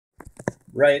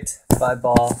Right 5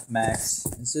 ball max.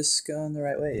 Is this going the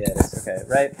right way? Yeah, it is. Okay,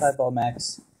 right 5 ball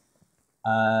max.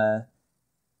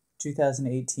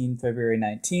 2018 February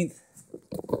 19th.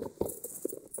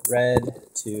 Red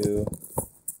to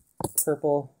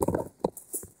purple.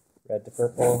 Red to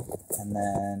purple. And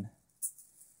then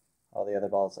all the other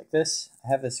balls like this. I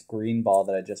have this green ball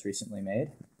that I just recently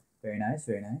made. Very nice,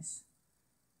 very nice.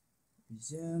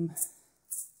 Resume.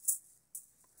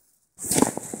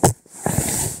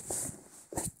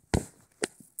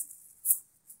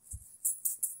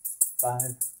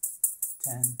 Five,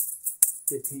 10,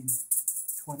 15,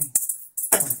 20,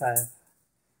 25,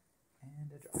 and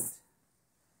I dropped.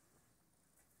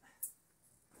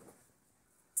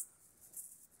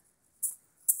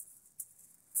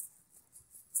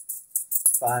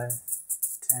 Five,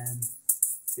 10,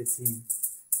 15,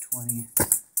 20.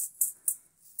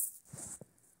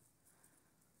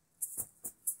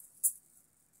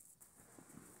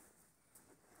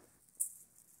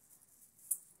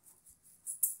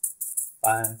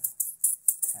 Five,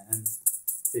 10,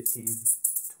 15,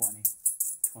 20,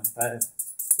 25,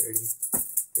 30,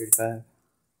 35.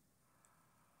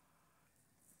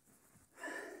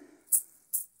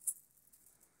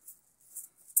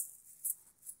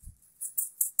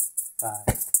 Five.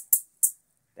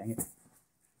 Dang it.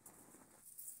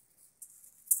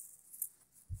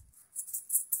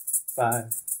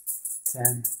 Five,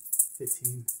 10,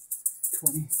 15,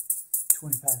 20,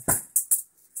 25.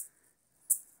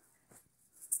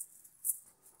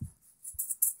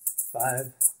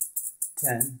 Five,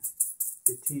 10,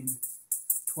 15,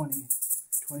 20,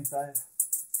 25,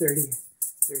 30,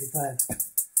 35.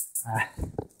 Ah.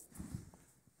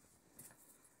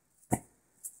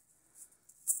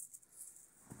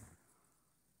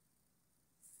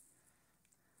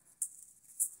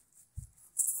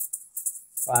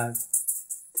 Five,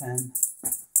 10.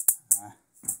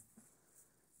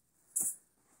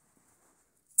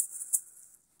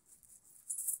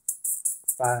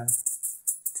 Five,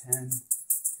 10,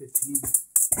 15.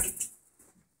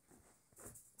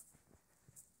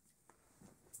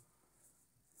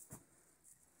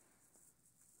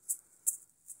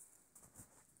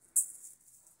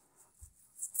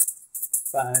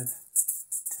 Five,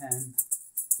 10,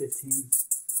 15,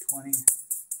 20,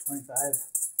 25,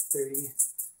 30,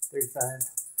 35,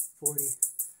 40,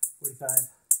 45,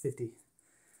 50.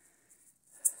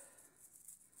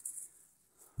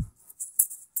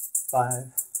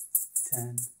 Five,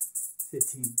 10,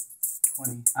 15,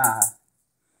 20.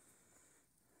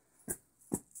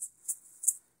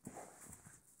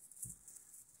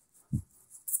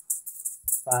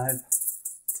 Five,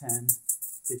 10,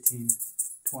 15,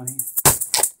 20.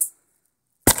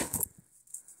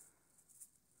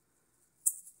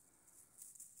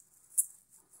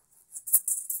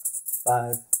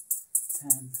 Five,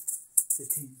 10,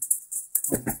 15,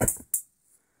 20.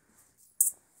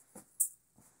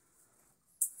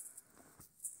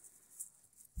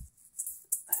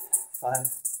 Five,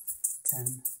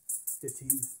 10,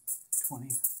 15, 20,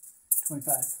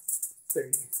 25,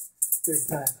 30,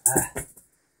 35.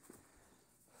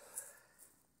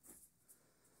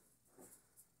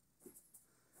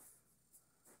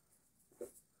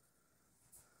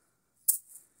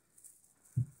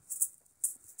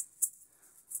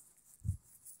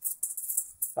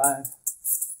 Five,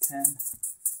 10,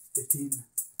 15,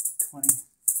 20,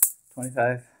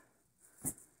 25.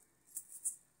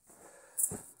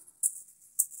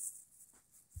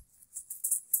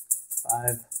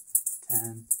 Five,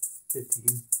 10,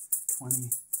 15, 20,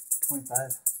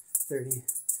 25, 30,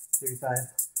 35,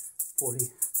 40,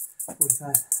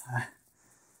 45.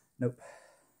 Nope.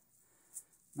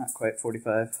 Not quite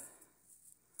 45.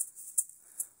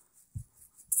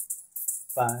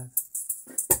 Five.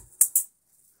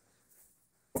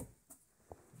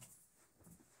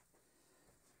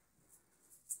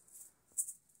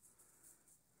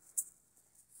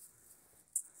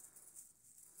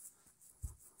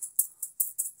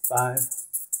 Five,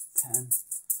 10,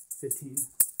 15,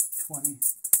 20,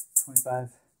 25,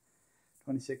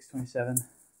 26, 27.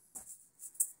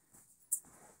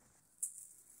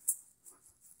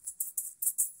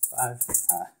 Five.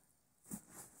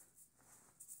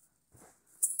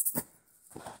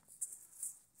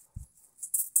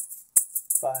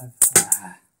 Five.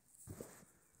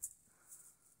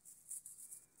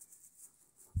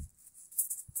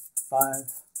 Five,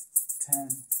 10,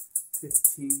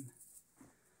 15.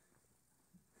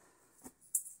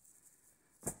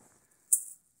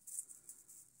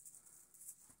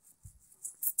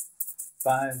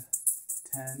 Five,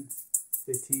 10,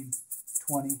 15,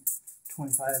 20,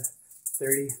 25,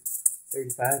 30,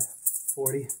 35,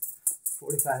 40,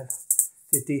 45,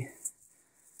 50,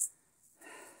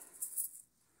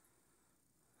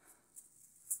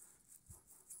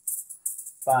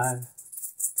 5,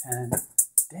 10,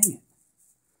 dang it.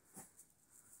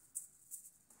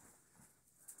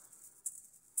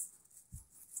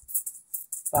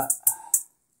 5,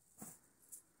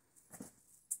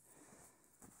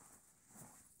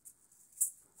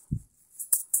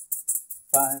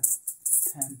 5,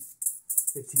 10,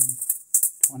 15,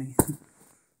 20.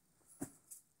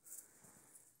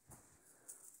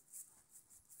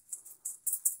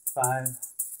 5,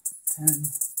 10,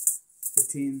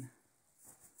 15.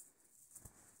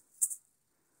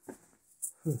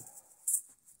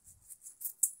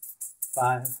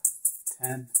 5,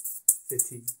 10,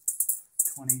 15,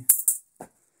 20.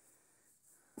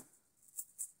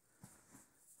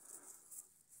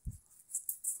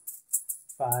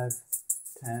 5,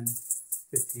 10,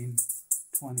 15,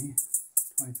 20,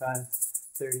 25,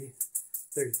 30,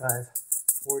 35,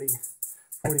 40,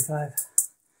 45.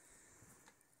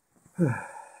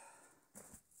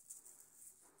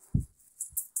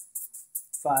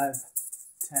 5,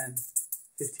 10,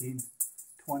 15,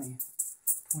 20,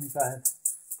 25,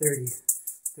 30,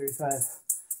 35,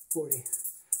 40,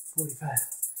 45,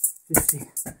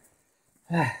 50.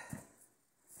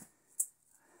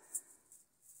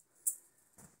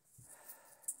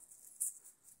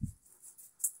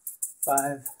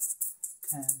 5,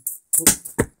 10,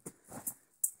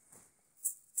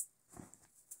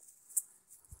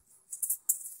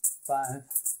 5,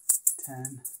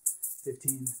 10,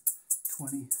 15,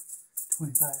 20,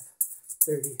 25,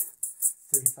 30,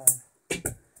 35.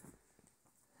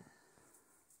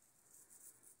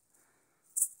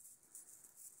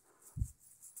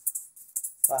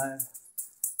 5,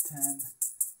 10,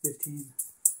 15,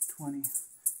 20,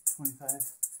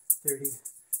 25, 30,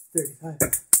 35.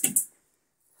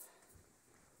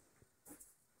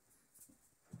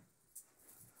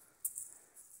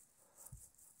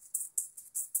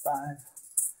 5,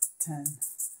 10,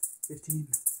 15,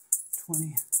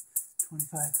 20,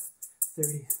 25,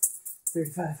 30,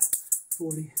 35,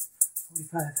 40,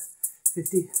 45,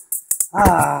 50.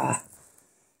 Ah!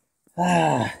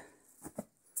 Ah!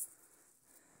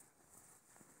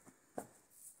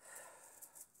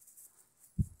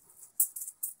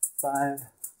 5,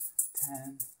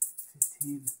 10,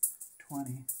 15,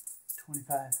 20,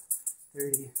 25,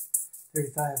 30,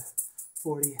 35,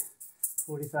 40,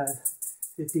 45,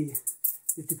 50,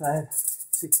 55,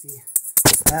 60.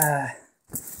 Ah.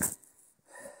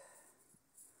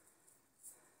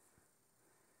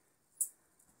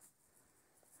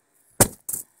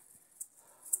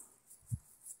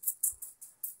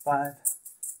 5,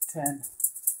 10.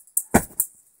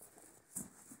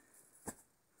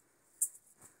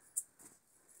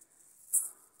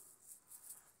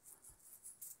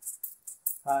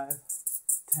 5,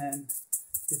 10,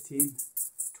 15,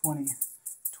 20,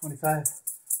 25,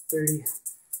 30,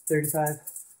 35,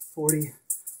 40,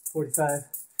 45,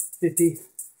 50,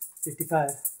 55,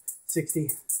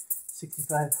 60,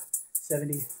 65,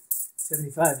 70,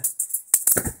 75.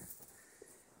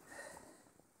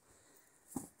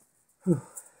 Whew.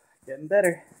 Getting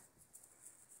better.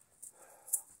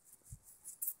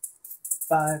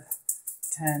 5,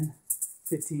 10,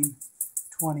 15,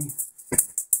 20.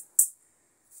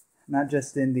 Not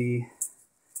just in the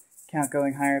count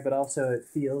going higher, but also it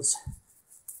feels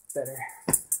better.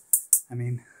 I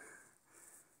mean,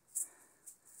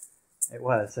 it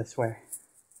was, I swear.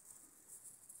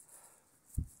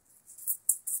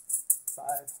 5,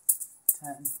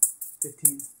 10,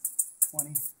 15,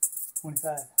 20,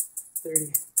 25,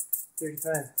 30,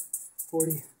 35,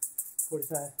 40,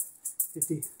 45,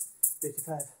 50,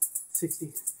 55,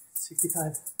 60,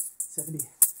 65, 70.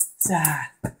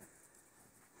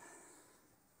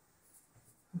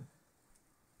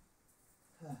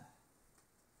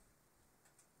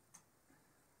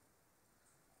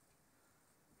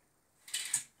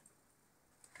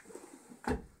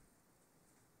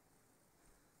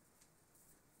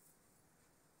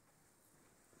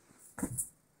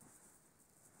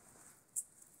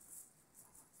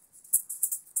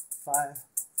 5,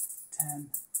 10,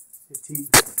 15.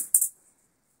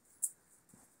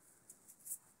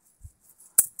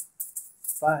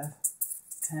 5,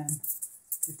 10,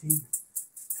 15,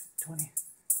 20,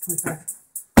 25.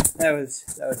 That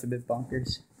was a bit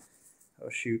bonkers. Oh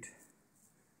shoot.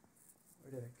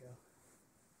 Where did it go?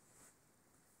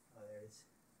 Oh, there it is.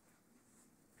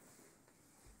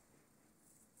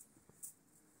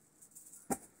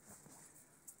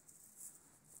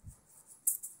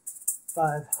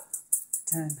 5,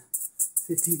 10,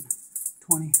 15,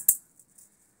 20.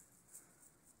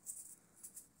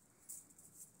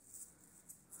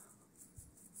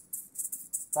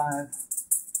 5,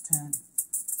 10,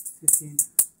 15. Is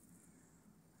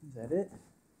that it?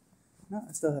 No,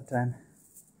 I still have time.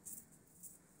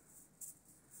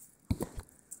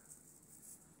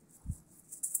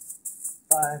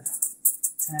 5,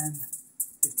 10,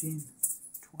 15,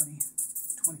 20,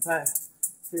 25,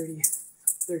 30,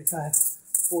 35,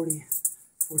 40,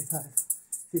 45,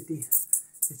 50,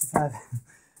 55.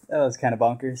 That was kind of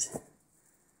bonkers.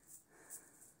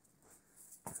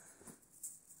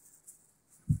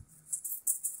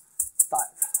 5,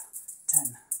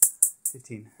 10,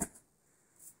 15.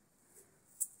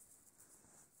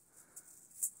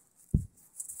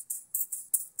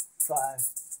 5,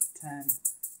 10,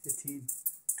 15,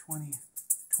 20,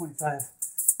 25,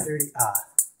 30.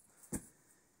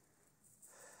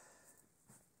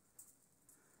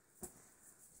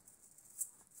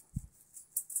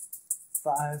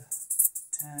 5,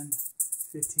 10,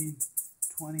 15,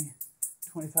 20,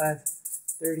 25,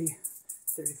 30,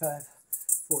 35,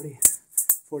 40,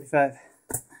 45.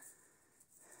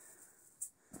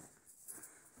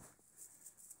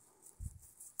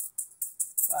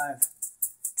 5,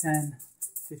 10,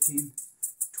 15,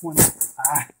 20.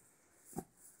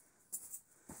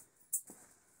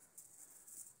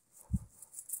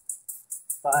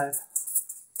 5,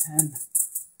 10,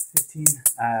 15.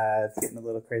 It's getting a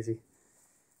little crazy.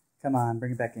 Come on,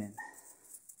 bring it back in.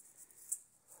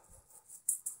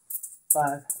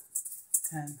 5,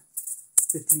 10,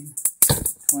 15,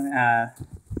 20.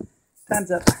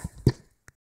 Time's up.